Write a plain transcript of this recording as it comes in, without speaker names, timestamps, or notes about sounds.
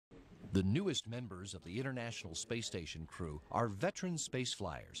The newest members of the International Space Station crew are veteran space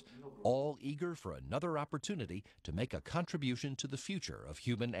flyers, all eager for another opportunity to make a contribution to the future of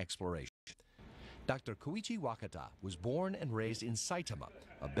human exploration. Dr. Koichi Wakata was born and raised in Saitama,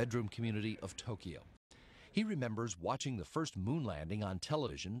 a bedroom community of Tokyo. He remembers watching the first moon landing on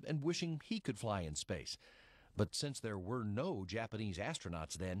television and wishing he could fly in space. But since there were no Japanese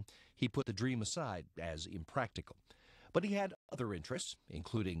astronauts then, he put the dream aside as impractical. But he had other interests,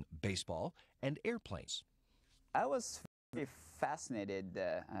 including baseball and airplanes. I was very fascinated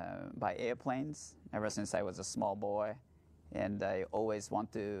by airplanes ever since I was a small boy. And I always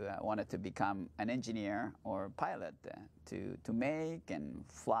wanted to become an engineer or pilot to make and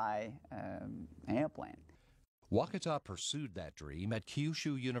fly an airplane. Wakata pursued that dream at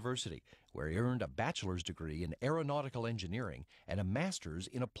Kyushu University, where he earned a bachelor's degree in aeronautical engineering and a master's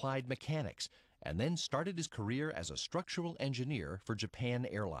in applied mechanics, and then started his career as a structural engineer for Japan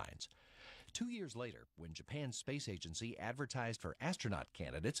Airlines. 2 years later, when Japan's space agency advertised for astronaut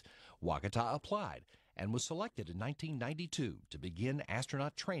candidates, Wakata applied and was selected in 1992 to begin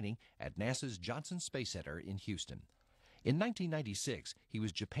astronaut training at NASA's Johnson Space Center in Houston. In 1996, he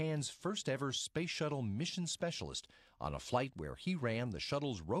was Japan's first ever space shuttle mission specialist on a flight where he ran the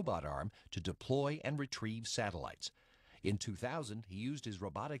shuttle's robot arm to deploy and retrieve satellites. In 2000, he used his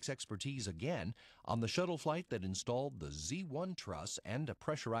robotics expertise again on the shuttle flight that installed the Z-1 truss and a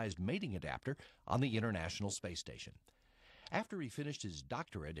pressurized mating adapter on the International Space Station. After he finished his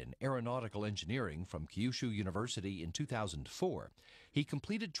doctorate in aeronautical engineering from Kyushu University in 2004, he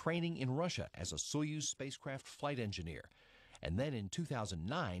completed training in Russia as a Soyuz spacecraft flight engineer, and then in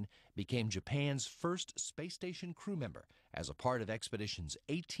 2009 became Japan's first space station crew member as a part of expeditions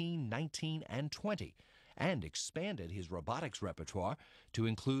 18, 19, and 20, and expanded his robotics repertoire to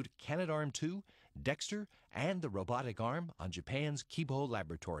include Canadarm2, Dexter, and the robotic arm on Japan's Kibo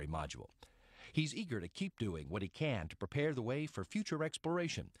laboratory module. He's eager to keep doing what he can to prepare the way for future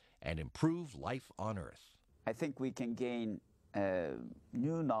exploration and improve life on Earth. I think we can gain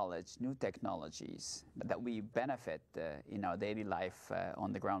new knowledge, new technologies that we benefit in our daily life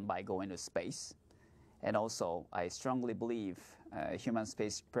on the ground by going to space. And also, I strongly believe human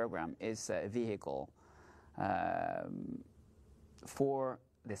space program is a vehicle for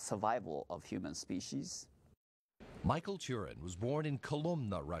the survival of human species. Michael Turin was born in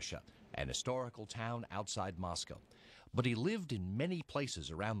Kolomna, Russia, an historical town outside Moscow. But he lived in many places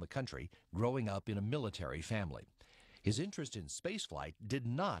around the country, growing up in a military family. His interest in spaceflight did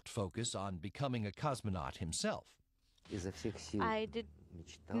not focus on becoming a cosmonaut himself. I did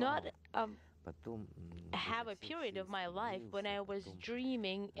not have a period of my life when I was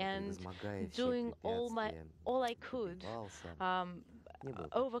dreaming and doing all I could,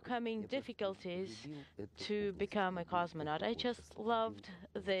 overcoming difficulties to become a cosmonaut. I just loved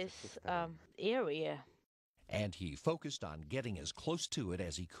this area. And he focused on getting as close to it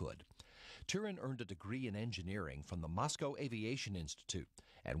as he could. Turin earned a degree in engineering from the Moscow Aviation Institute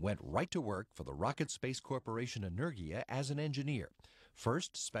and went right to work for the Rocket Space Corporation Energia as an engineer,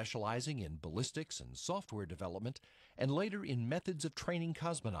 first specializing in ballistics and software development, and later in methods of training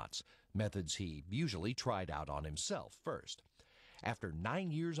cosmonauts, methods he usually tried out on himself first. After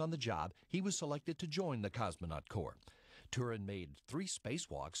 9 years on the job, he was selected to join the Cosmonaut Corps. Turin made 3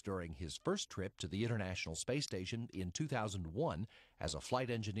 spacewalks during his first trip to the International Space Station in 2001 as a flight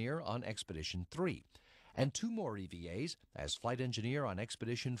engineer on Expedition 3, and 2 more EVAs as flight engineer on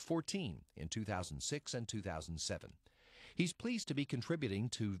Expedition 14 in 2006 and 2007. He's pleased to be contributing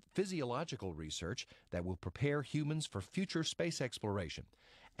to physiological research that will prepare humans for future space exploration,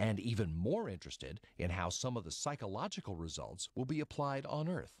 and even more interested in how some of the psychological results will be applied on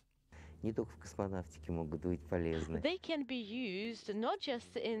Earth. They can be used not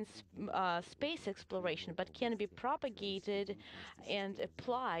just in space exploration, but can be propagated and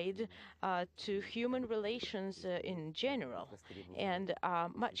applied to human relations in general, and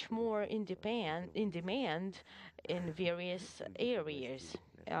much more in demand in various areas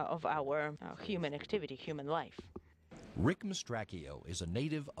of our human activity, human life. Rick Mastracchio is a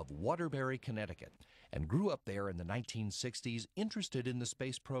native of Waterbury, Connecticut, and grew up there in the 1960s, interested in the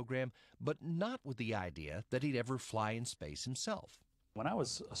space program, but not with the idea that he'd ever fly in space himself. When I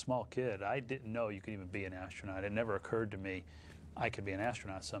was a small kid, I didn't know you could even be an astronaut. It never occurred to me I could be an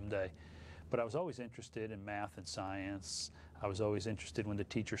astronaut someday. But I was always interested in math and science. I was always interested when the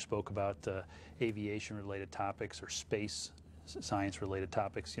teacher spoke about aviation-related topics or space science-related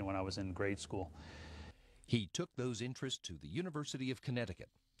topics, when I was in grade school. He took those interests to the University of Connecticut,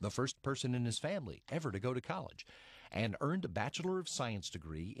 the first person in his family ever to go to college, and earned a Bachelor of Science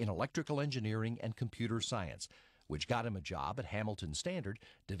degree in electrical engineering and computer science, which got him a job at Hamilton Standard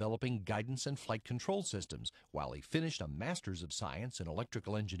developing guidance and flight control systems while he finished a Master's of Science in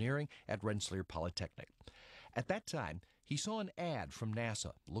Electrical Engineering at Rensselaer Polytechnic. At that time, he saw an ad from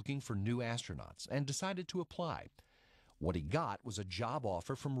NASA looking for new astronauts and decided to apply. What he got was a job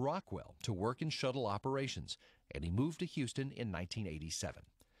offer from Rockwell to work in shuttle operations, and he moved to Houston in 1987.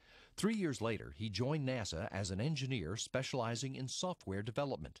 3 years later, he joined NASA as an engineer specializing in software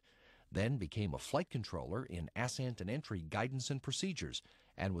development, then became a flight controller in ascent and entry guidance and procedures,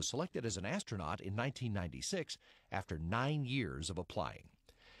 and was selected as an astronaut in 1996 after 9 years of applying.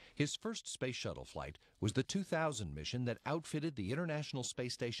 His first space shuttle flight was the 2000 mission that outfitted the International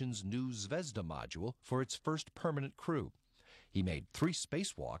Space Station's new Zvezda module for its first permanent crew. He made 3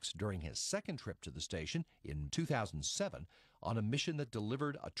 spacewalks during his second trip to the station in 2007 on a mission that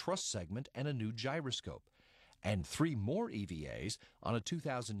delivered a truss segment and a new gyroscope, and 3 more EVAs on a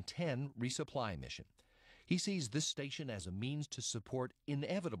 2010 resupply mission. He sees this station as a means to support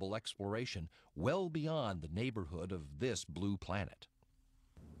inevitable exploration well beyond the neighborhood of this blue planet.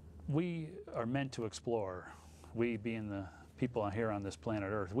 We are meant to explore, we being the people here on this planet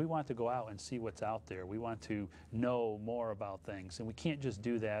Earth. We want to go out and see what's out there. We want to know more about things, and we can't just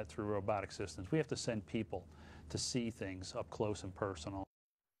do that through robotic systems. We have to send people to see things up close and personal.